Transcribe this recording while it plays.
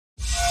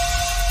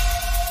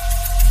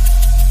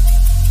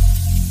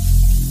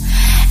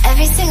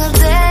single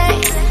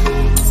day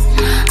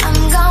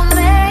I'm gonna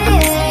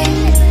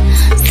make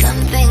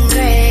something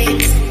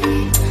great.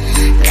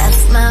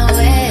 That's my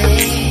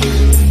way.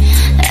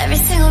 Every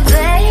single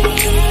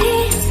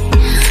day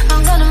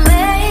I'm gonna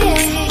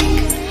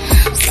make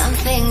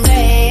something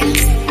great.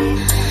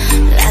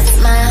 That's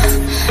my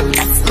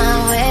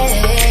way.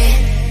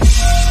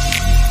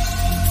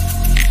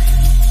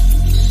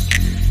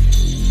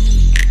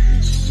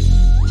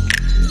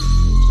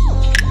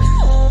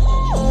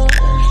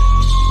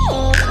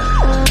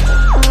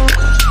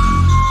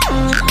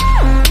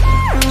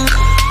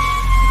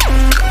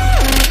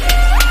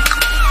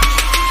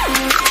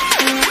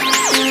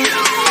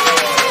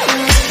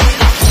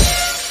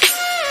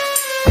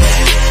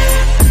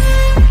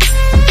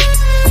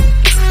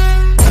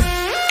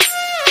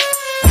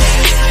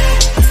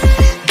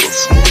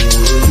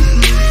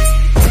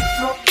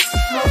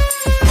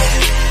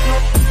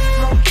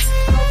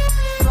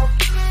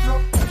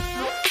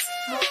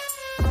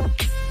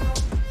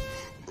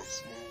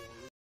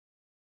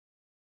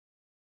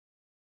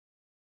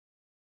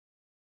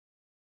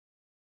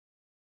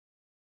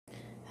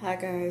 Hi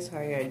guys,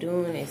 how y'all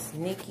doing? It's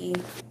Nikki.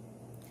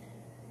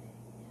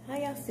 How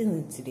y'all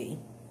feeling today?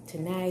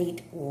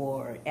 Tonight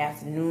or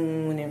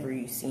afternoon, whenever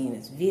you're seeing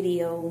this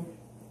video.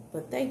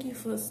 But thank you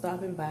for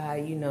stopping by,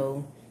 you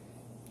know,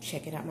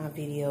 checking out my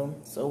video.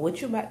 So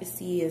what you're about to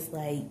see is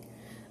like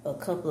a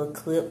couple of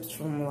clips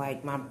from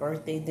like my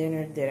birthday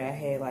dinner that I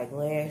had like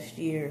last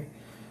year.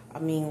 I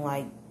mean,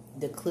 like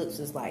the clips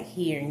is like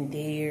here and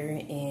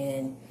there,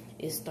 and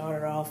it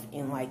started off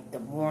in like the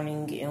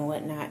morning and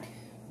whatnot.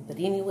 But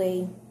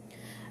anyway,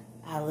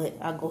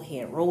 I'll go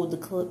ahead and roll the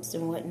clips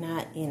and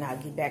whatnot, and I'll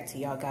get back to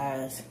y'all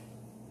guys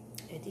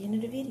at the end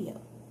of the video.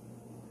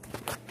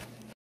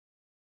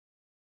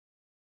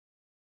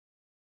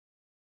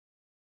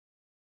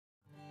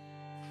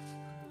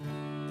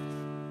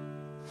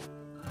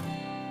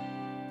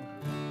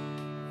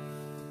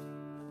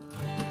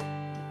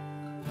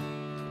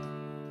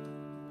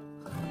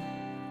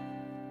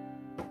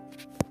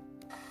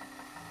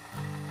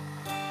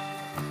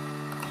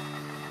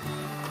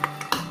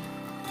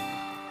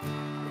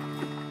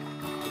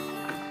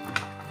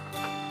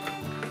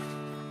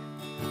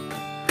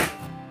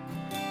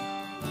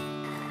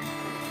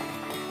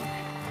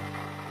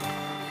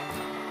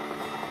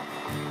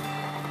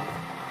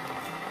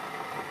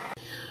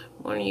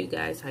 Morning, you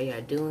guys. How y'all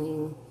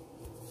doing?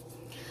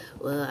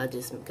 Well, I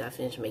just got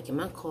finished making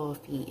my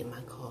coffee in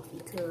my coffee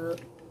cup.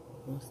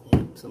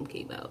 Some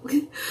came out.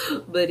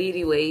 But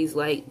anyways,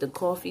 like the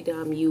coffee that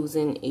I'm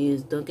using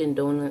is Dunkin'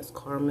 Donuts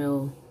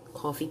caramel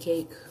coffee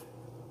cake.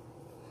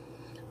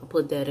 I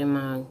put that in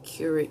my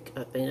Keurig.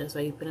 I think that's how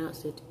you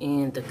pronounce it.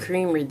 And the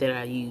creamer that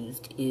I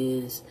used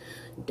is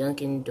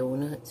Dunkin'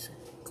 Donuts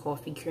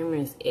coffee creamer.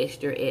 It's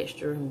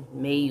extra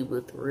made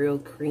with real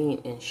cream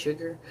and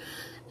sugar.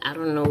 I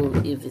don't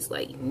know if it's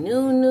like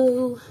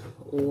new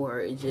or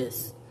it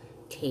just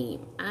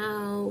came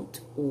out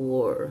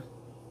or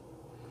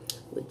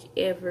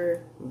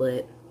whichever,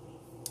 but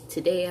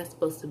today I'm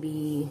supposed to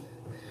be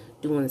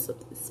doing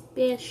something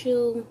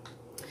special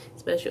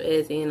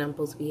as in I'm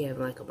supposed to be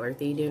having like a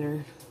birthday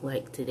dinner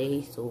like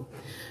today. So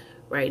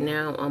right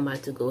now I'm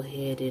about to go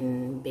ahead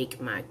and bake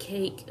my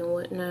cake and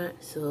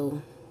whatnot,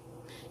 so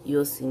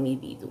you'll see me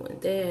be doing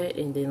that,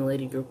 and then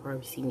later you'll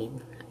probably see me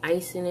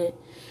icing it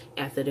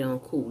after they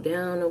don't cool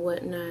down or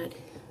whatnot.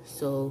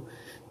 So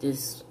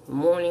this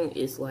morning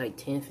it's like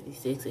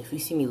 10:56. If you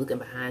see me looking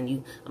behind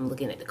you, I'm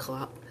looking at the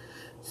clock.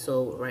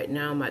 So right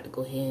now I'm about to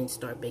go ahead and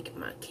start baking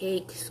my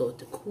cake so it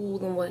to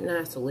cool and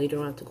whatnot, so later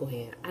on I have to go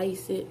ahead and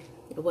ice it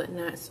and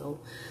whatnot. So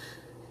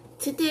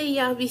today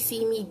y'all be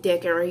seeing me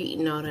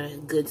decorating all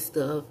that good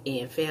stuff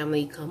and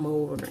family come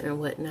over and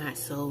whatnot.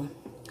 So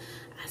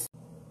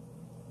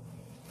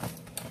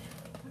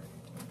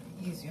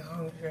use your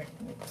home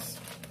mix.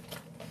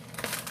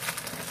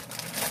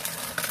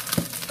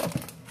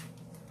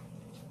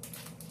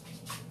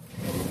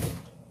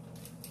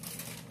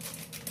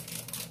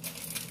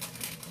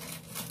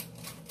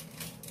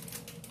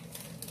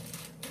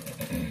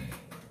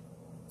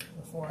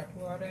 Before I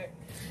do all that,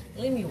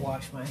 let me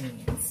wash my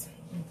hands.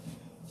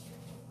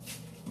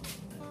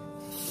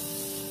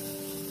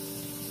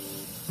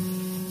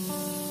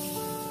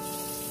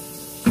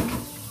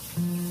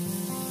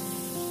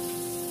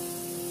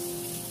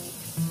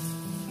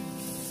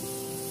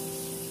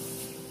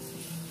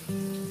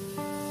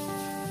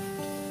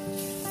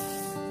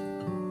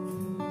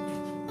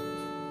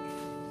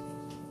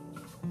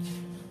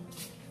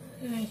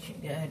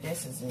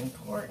 This is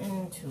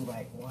important to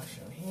like wash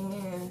your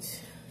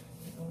hands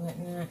and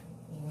whatnot.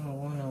 You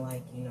don't want to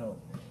like, you know,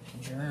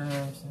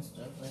 germs and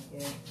stuff like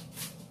that.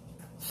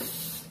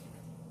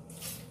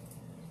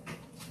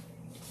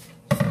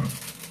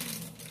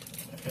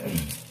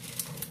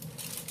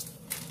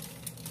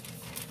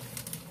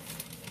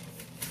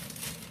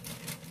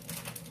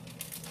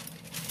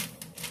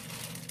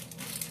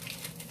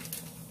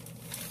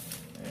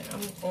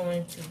 I'm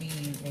going to be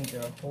using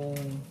the whole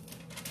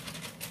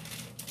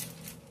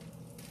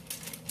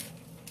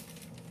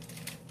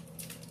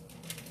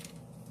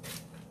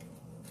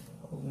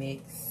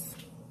mix.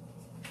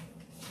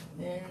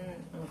 Then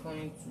I'm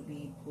going to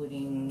be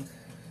putting,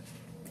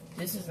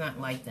 this is not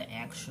like the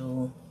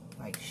actual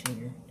like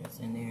sugar that's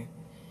in there.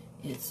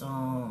 It's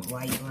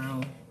light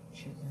brown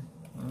sugar.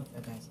 I don't know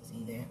if you guys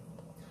can see that.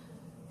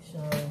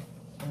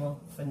 So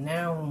for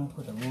now I'm gonna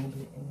put a little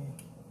bit in there.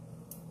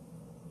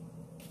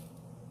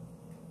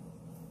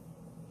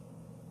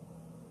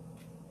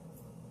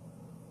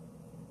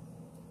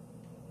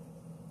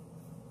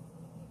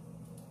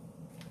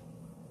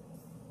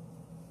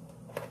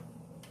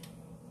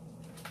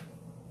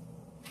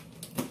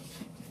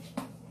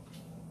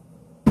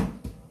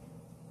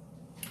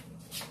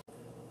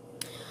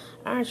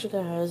 Alright, you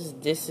guys,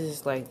 this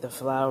is like the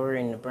flour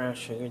and the brown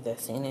sugar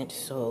that's in it.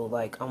 So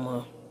like I'm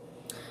gonna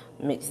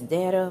mix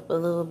that up a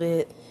little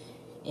bit.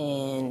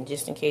 And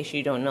just in case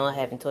you don't know, I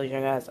haven't told you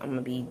guys, I'm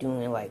gonna be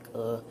doing like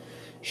a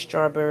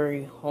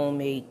strawberry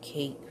homemade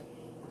cake.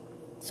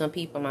 Some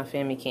people in my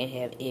family can't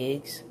have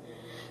eggs,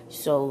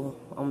 so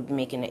I'm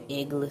making an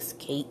eggless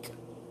cake.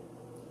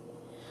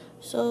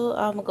 So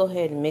I'm gonna go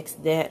ahead and mix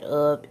that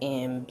up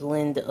and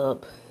blend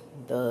up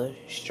the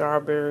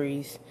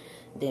strawberries,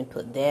 then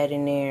put that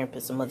in there and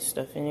put some other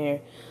stuff in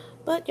there,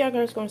 but y'all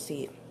guys gonna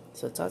see it.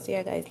 So talk to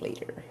y'all guys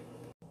later.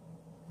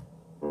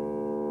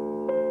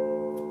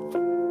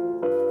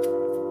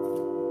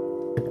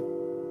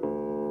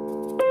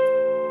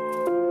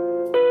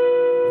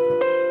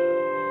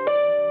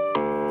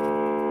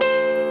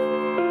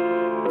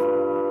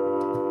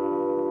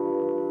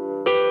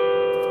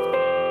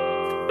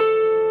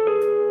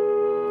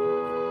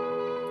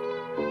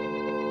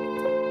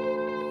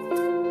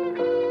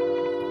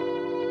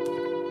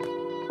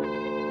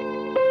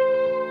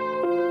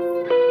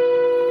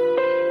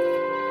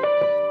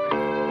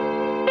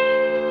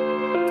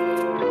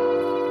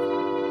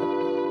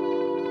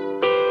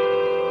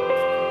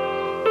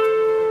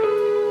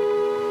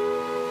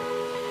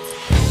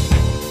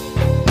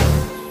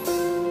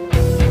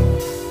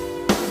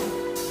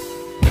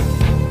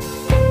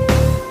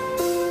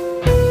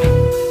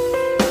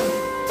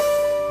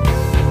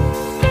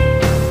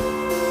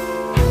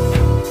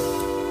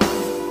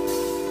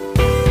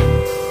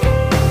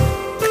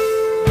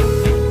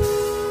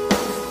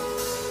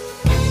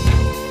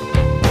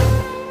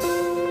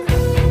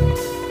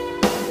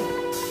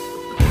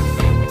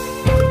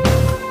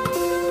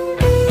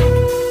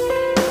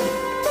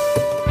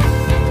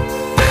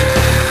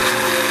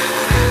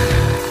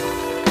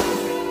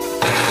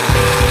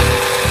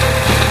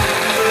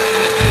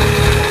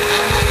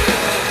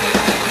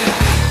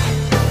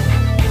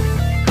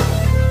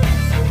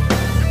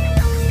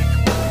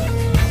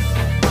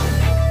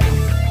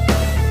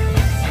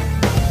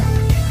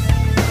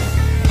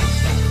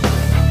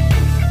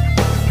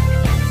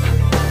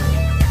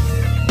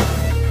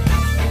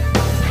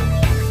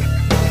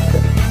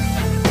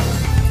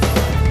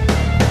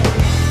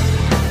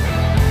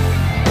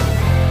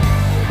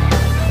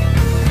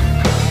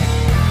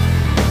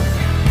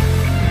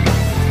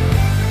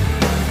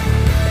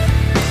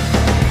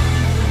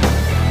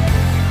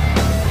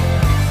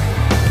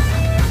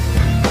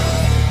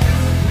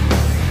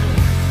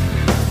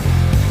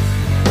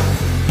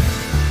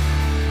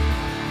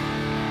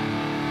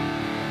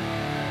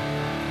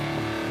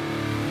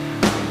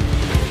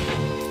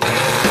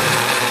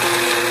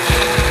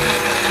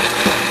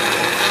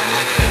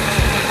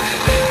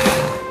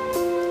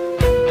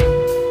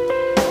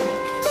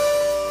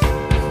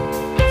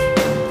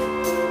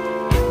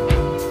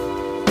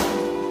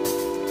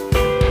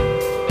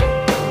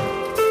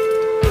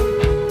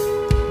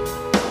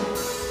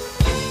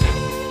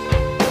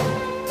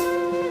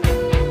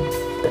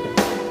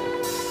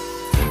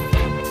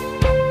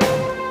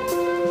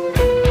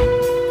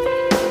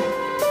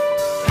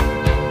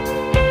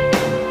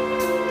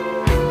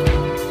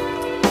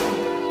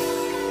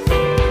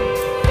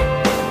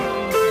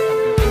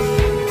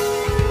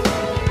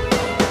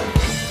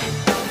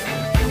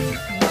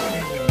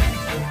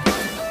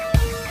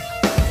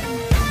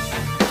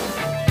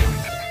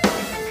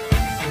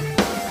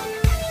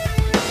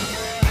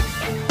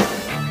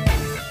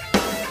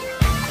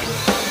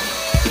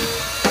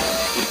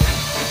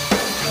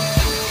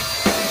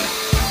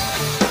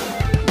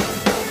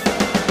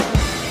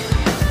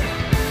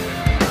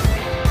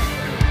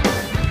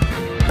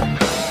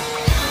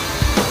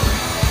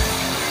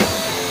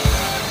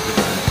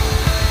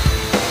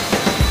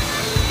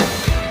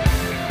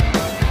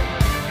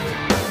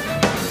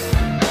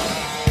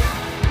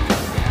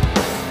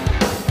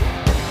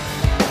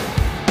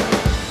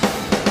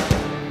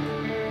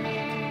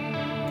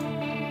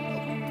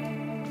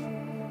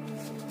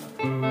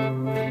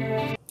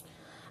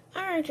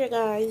 Alright, you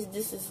guys,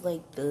 this is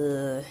like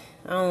the,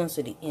 I don't want to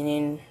say the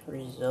end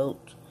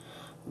result,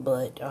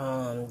 but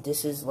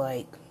this is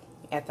like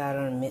after I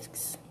done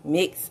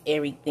mix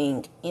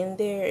everything in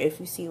there. If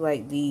you see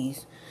like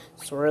these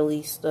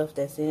swirly stuff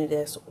that's in it,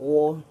 that's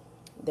oil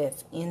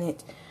that's in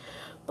it.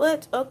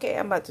 But okay,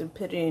 I'm about to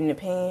put it in the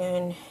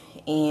pan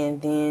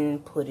and then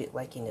put it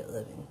like in the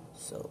oven,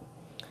 so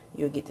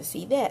you'll get to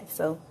see that.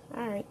 So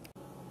alright.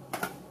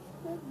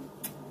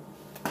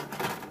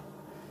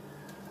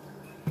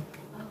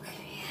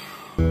 Okay.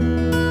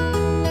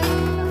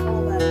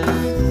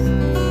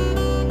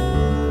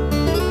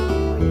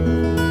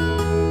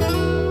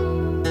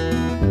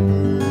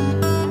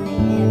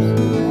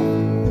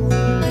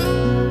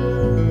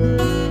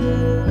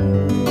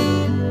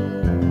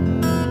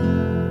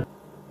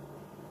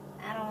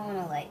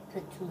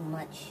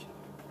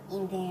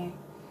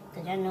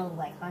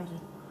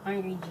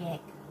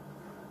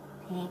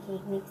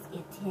 mix,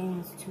 it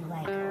tends to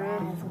like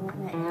rise and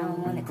whatnot, and I don't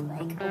want it to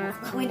like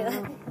overflow it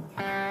up.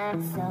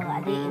 So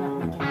I did end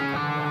up making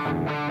like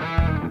a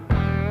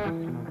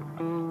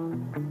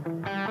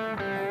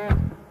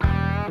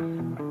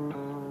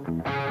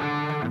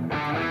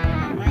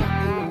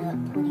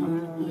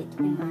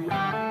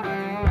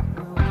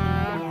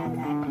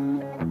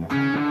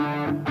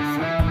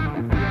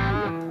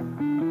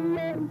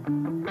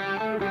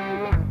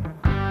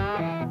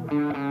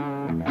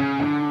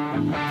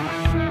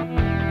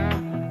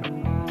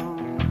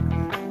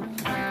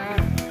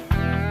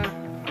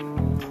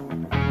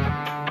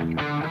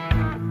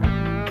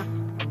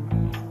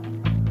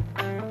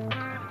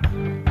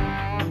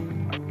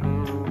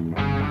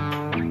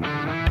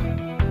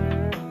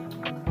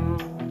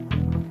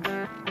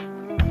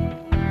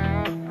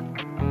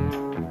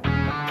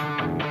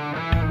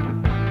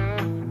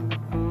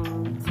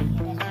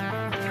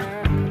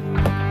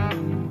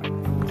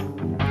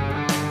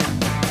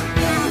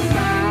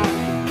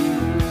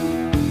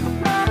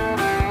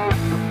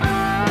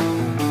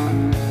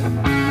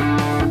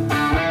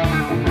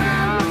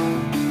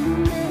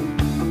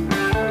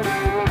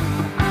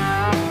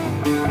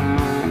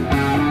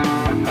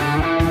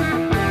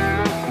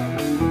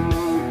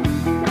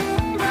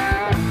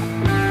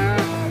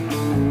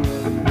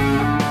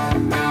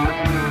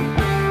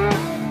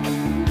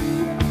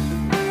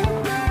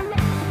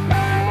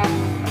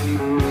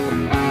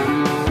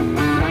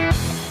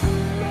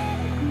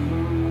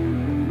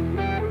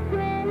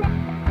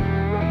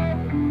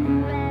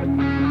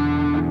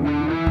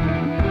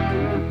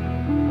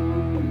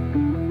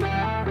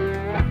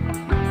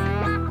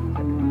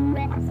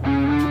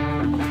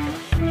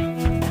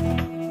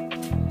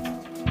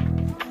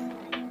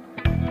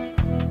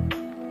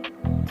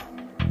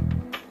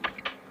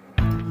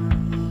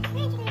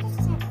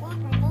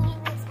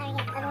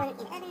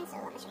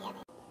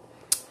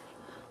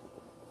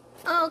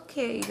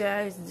Okay,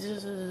 guys,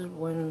 this is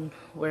one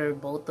where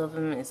both of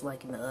them is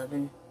like in the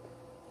oven.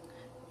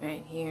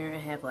 Right here, I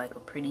have like a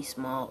pretty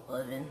small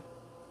oven.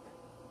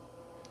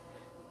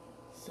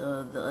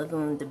 So the other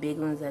one, the big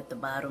one's at the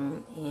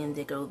bottom, and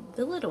they go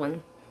the little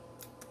one.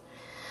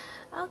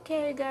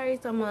 Okay,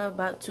 guys, I'm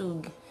about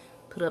to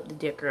put up the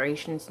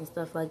decorations and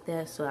stuff like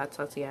that. So I'll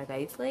talk to y'all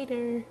guys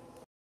later.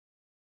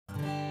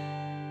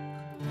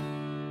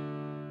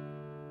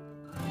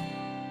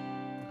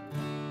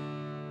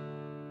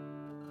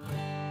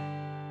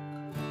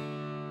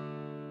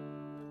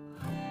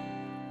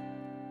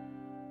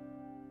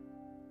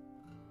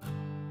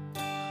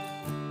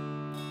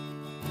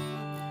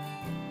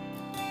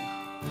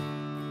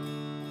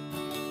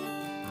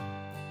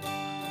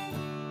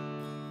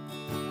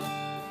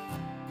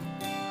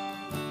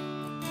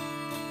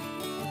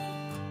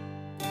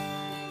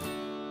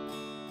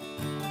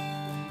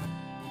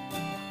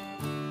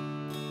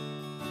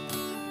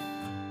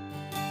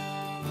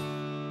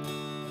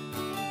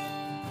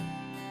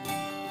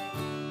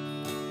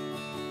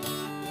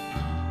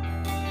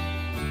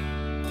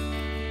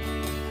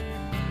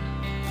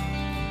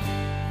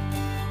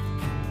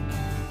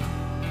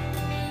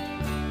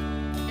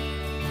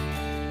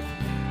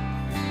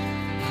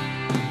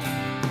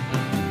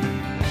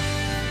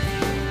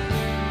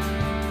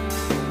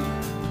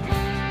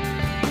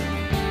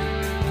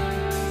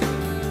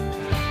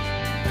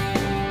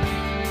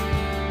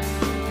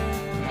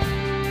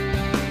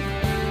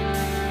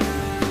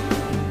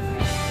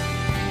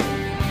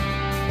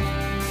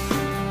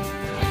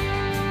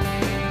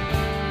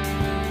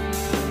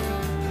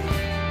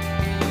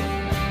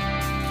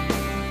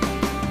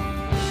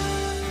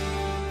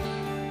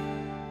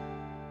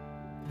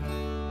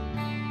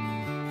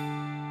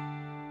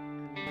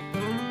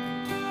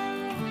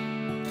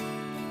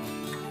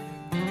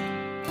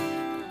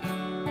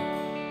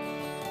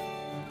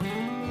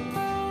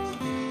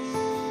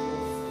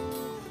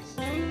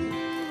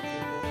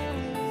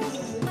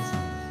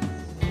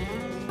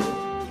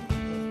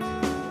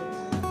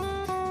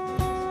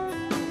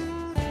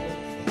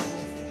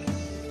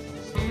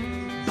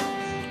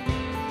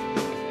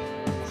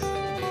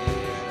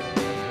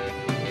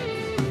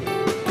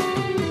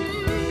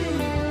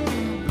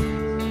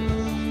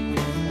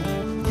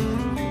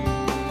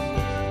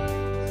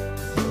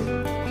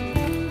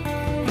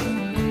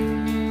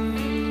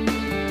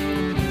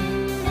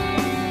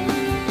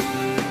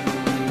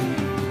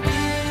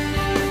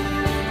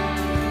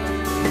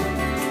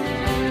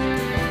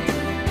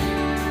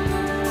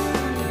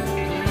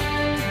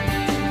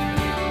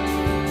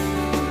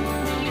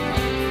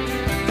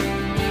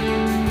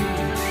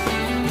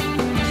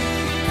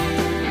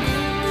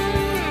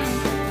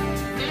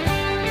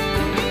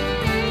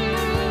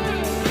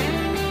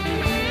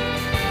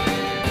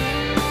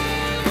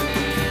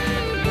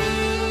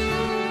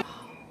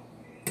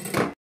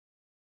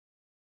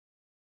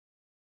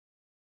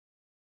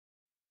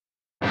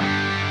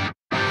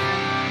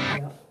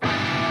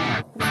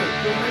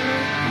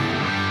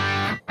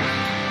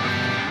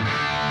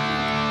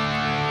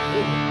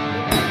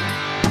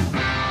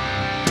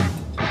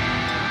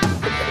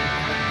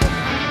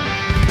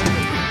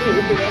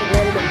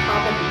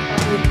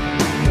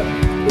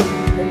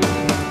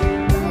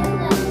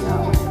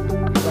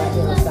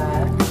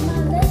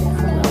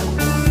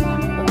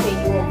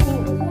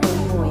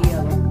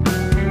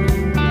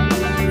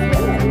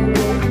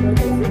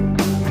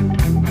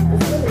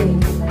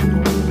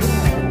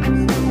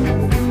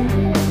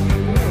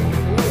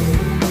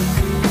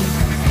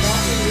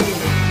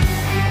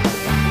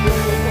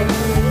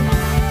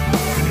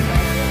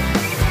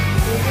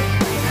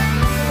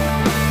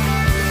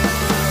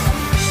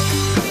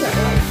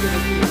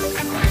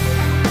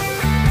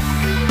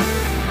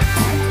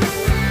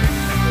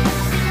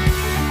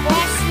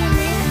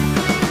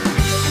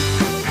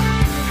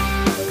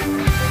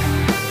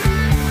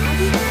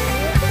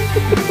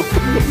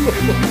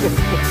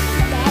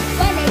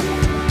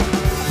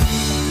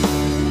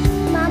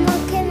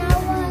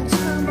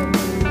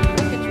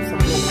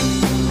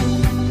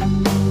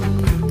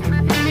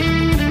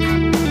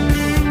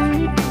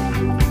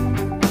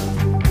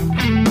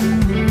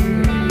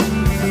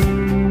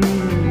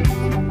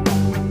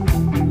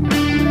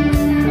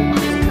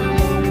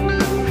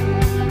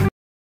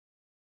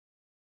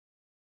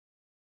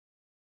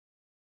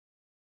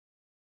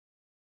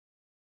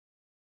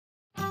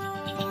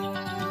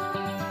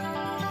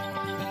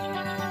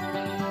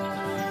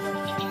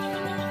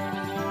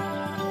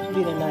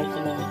 get a knife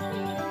in there.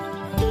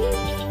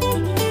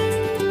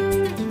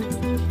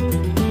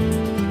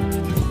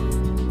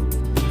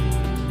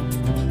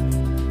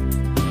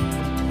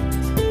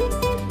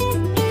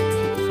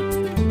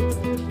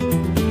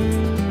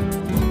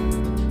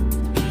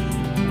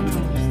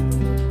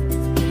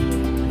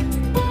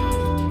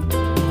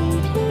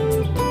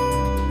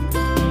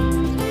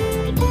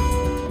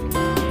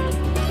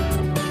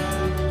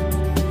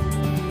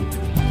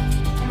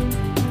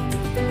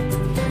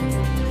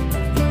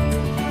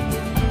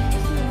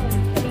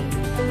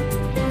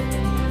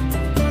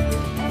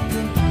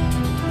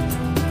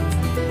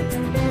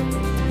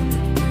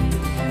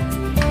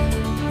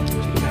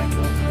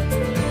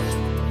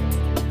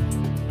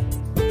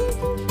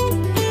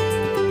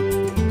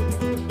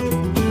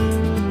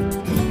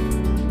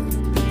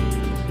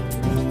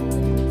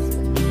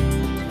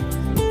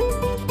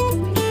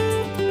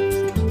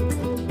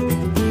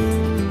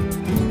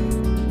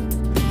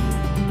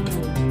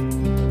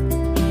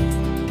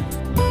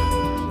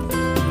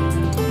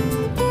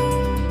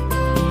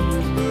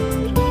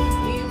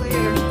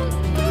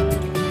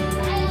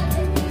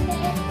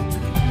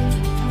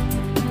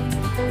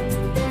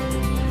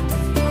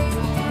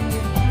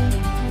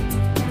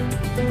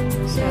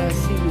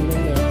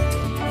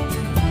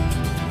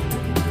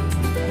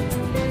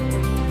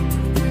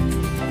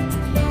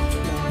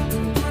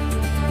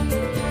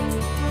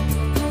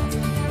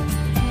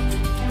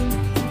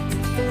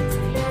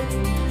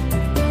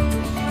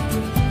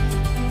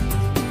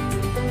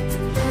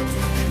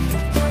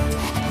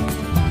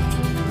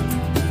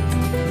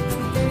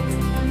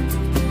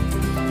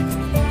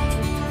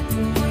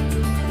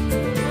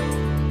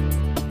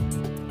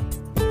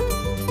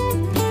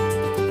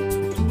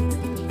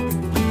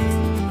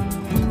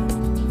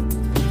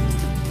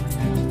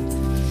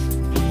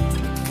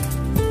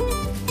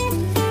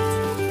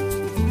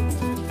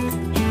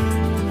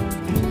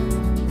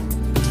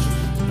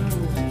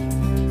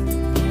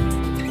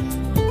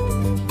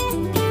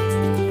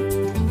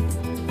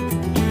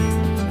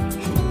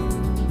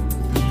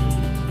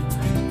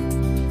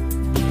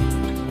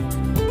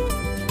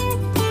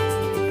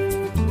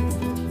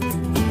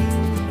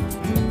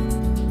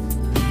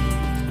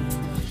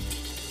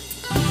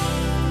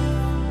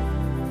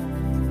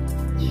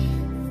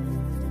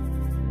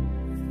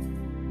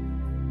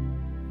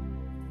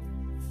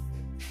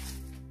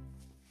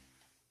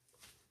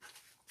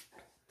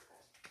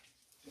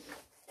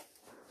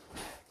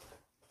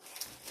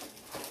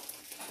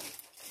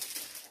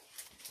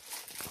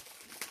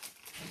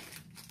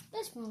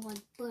 This one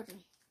wants butter.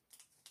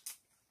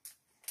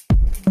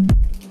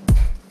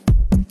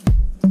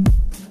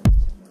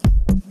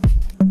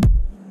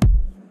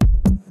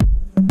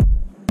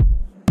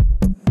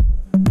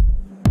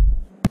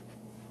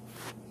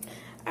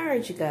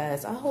 Alright, you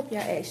guys, I hope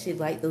y'all actually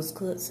like those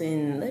clips,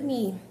 and let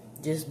me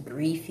just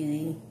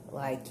briefly,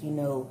 like, you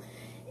know,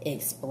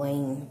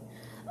 explain.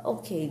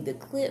 Okay, the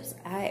clips,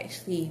 I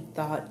actually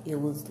thought it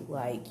was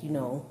like, you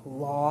know,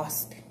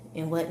 lost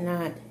and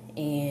whatnot,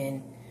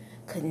 and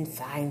couldn't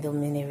find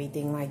them and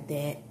everything like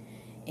that.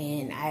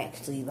 And I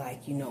actually,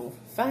 like, you know,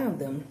 found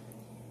them,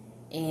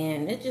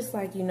 and it's just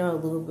like, you know, a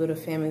little bit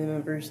of family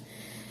members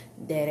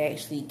that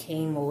actually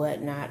came or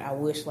whatnot. I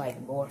wish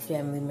like more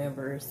family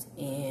members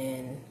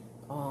and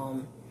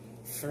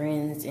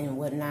friends and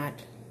whatnot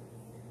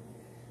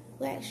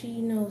will actually,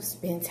 you know,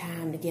 spend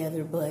time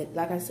together. But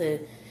like I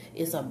said,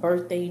 it's a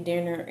birthday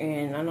dinner,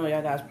 and I know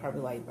y'all guys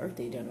probably like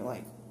birthday dinner,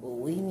 like, well,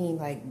 what do you mean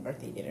like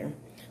birthday dinner?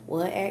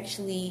 Well,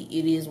 actually,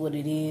 it is what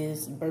it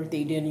is.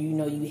 Birthday dinner, you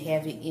know, you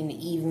have it in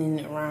the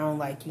evening around,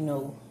 like, you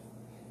know,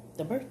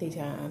 the birthday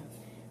time.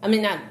 I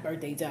mean, not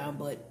birthday time,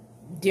 but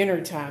dinner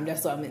time.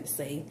 That's what I meant to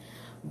say.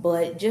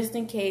 But just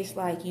in case,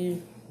 like,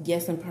 you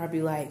guessing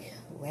probably like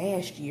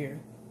last year,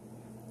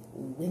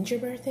 when's your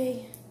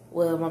birthday?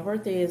 Well, my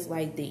birthday is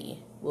like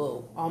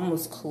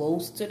almost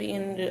close to the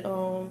end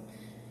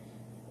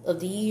of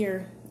the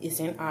year. It's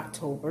in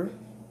October.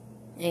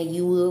 And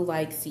you will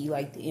like see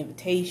like the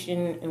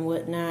invitation and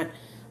whatnot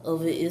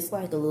of it. It's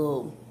like a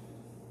little,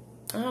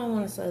 I don't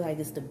want to say like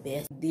it's the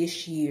best.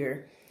 This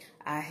year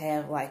I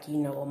have like, you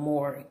know, a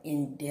more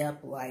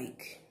in-depth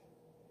like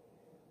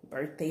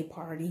birthday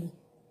party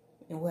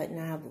and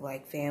whatnot, with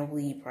like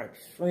family, probably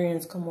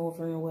friends come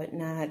over and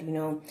whatnot, you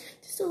know,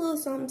 just a little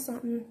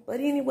something. But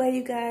anyway,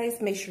 you guys,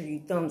 make sure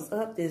you thumbs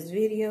up this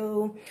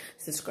video,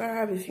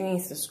 subscribe if you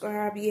ain't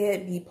subscribed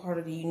yet, be part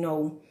of the, you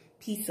know,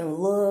 peace and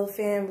love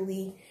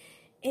family.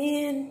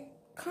 And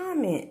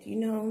comment, you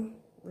know,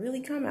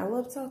 really comment. I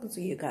love talking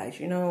to you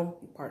guys, you know,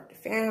 you're part of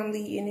the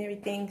family and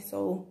everything.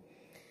 So,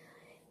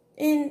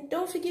 and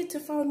don't forget to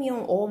follow me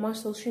on all my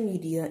social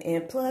media.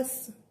 And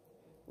plus,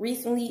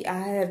 recently I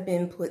have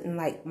been putting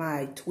like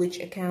my Twitch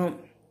account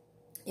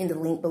in the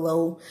link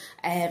below.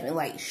 I haven't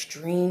like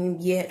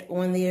streamed yet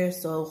on there,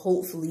 so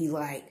hopefully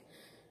like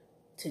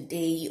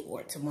today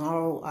or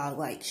tomorrow I'll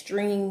like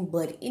stream.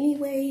 But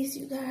anyways,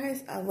 you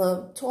guys, I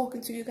love talking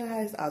to you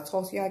guys. I'll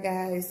talk to y'all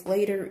guys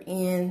later,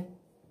 and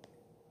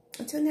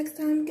until next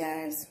time,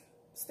 guys,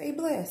 stay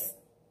blessed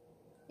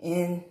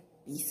and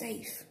be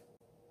safe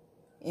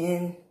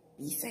and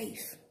be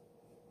safe.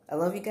 I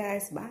love you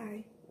guys.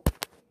 Bye.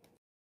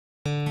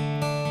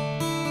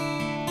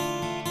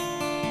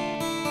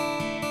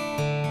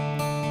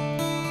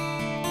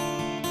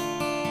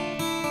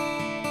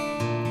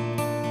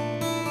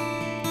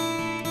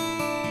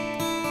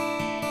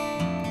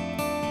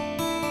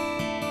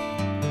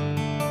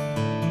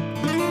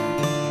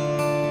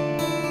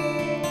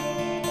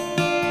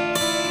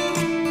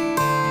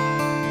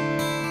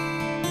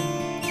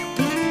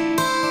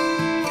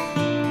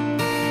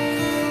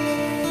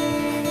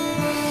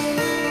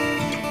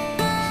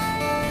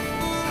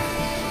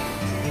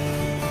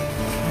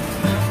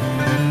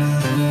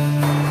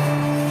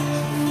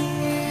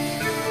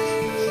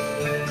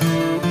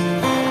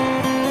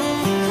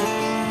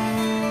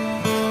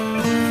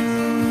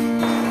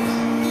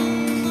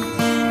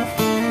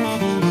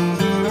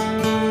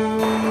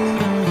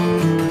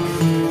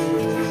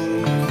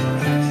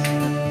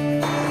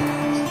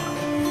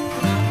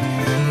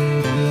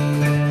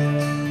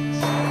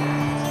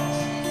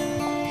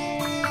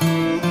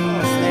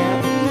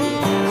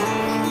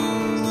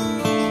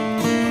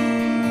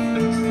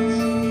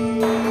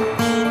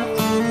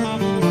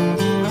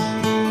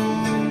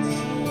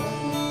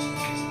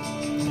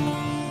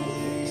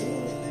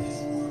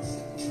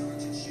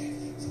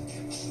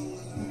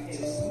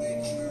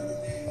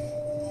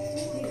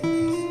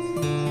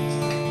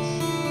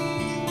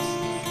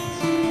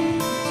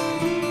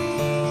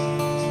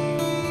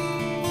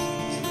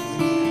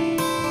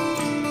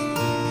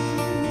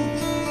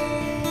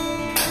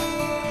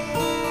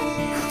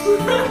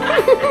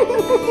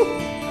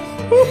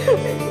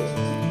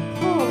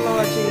 Oh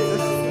Lord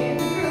Jesus.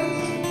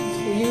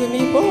 You and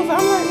me both.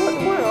 I'm like, what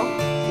the world?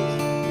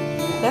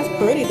 That's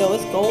pretty though.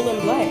 It's gold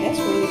and black. That's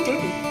really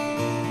pretty.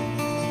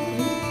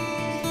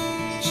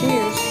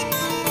 Cheers.